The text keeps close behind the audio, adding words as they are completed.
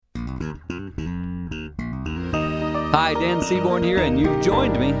Hi, Dan Seaborn here, and you've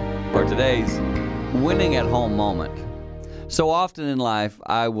joined me for today's Winning at Home moment. So often in life,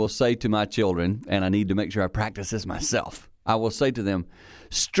 I will say to my children, and I need to make sure I practice this myself, I will say to them,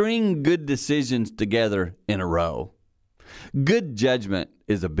 string good decisions together in a row. Good judgment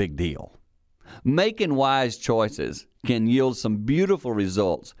is a big deal. Making wise choices can yield some beautiful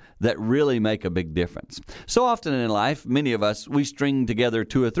results that really make a big difference. So often in life, many of us, we string together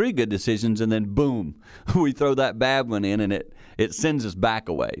 2 or 3 good decisions and then boom, we throw that bad one in and it sends us back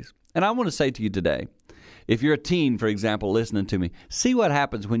a ways. And I want to say to you today, if you're a teen, for example, listening to me, see what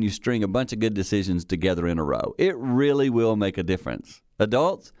happens when you string a bunch of good decisions together in a row. It really will make a difference.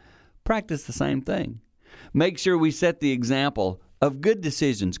 Adults, practice the same thing. Make sure we set the example of good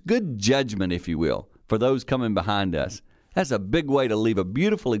decisions, good judgment, if you will, for those coming behind us. That's a big way to leave a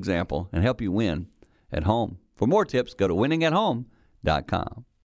beautiful example and help you win at home. For more tips, go to winningathome.com.